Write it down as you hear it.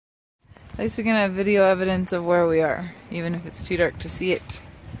At least we can have video evidence of where we are, even if it's too dark to see it.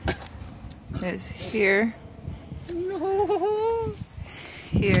 It's here. No.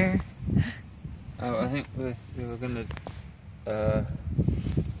 Here. Oh, I think we were gonna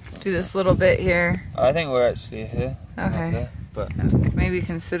do this little bit here. I think we're actually here. Okay. There, but maybe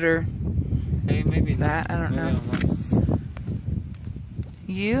consider maybe that. I don't know.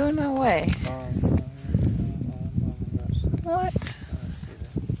 You no way. What?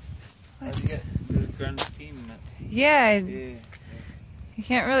 How do you get the grand scheme? Yeah, you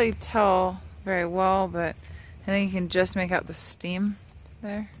can't really tell very well, but I think you can just make out the steam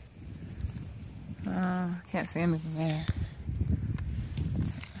there. Can't see anything there.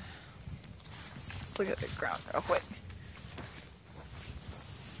 Let's look at the ground real quick.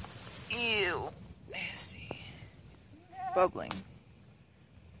 Ew, nasty. Bubbling.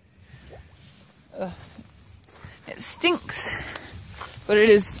 Ugh. It stinks, but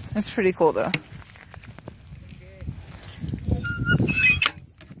it's pretty cool though.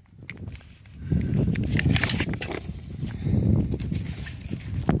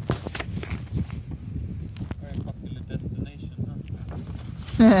 Very popular destination,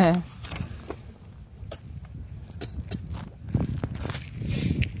 huh?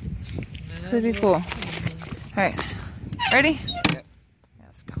 Pretty cool. Alright, ready? Yep.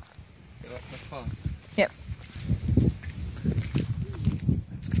 Let's go. That's fun. Yep.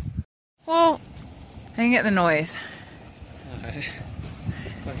 Let's go. Well, I can get the noise. Alright.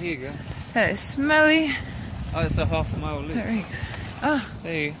 Well, here you go. That is smelly. Oh, it's a half-mile loop. That reeks. Oh.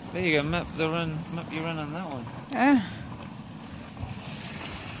 There you go. Map your run on that one.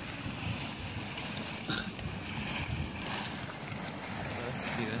 Let's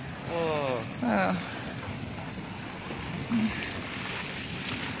see then. Whoa. Oh.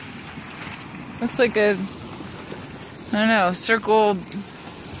 Looks like a, I don't know, circled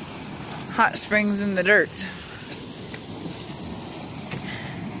hot springs in the dirt.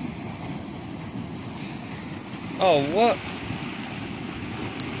 Oh, what?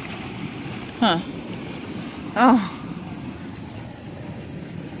 Huh. Oh.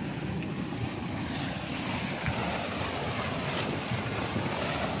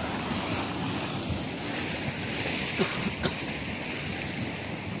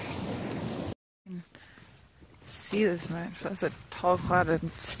 See this much. That's a tall cloud of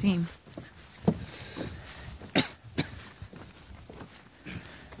steam.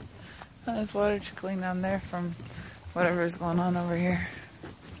 Oh, there's water trickling down there from whatever is going on over here.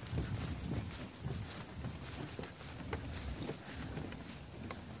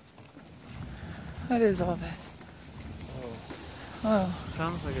 What is all this? Oh.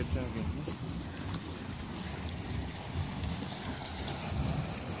 Sounds like a dragon.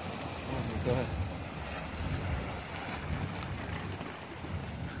 Oh my god.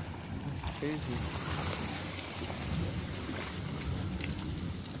 That's crazy.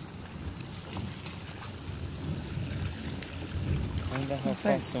 I wonder how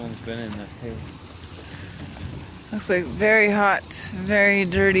fast someone's been in that cave. Looks like very hot, very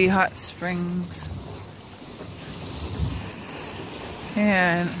dirty hot springs.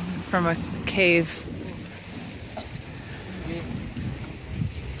 And from a cave.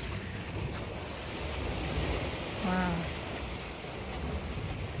 Wow.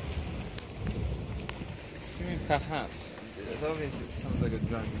 I mean, perhaps. It's obvious it sounds like a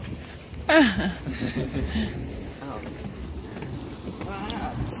dragon. Oh.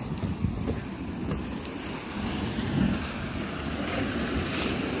 Perhaps.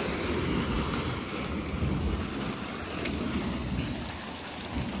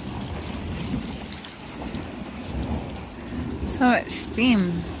 So much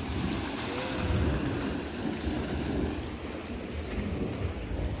steam.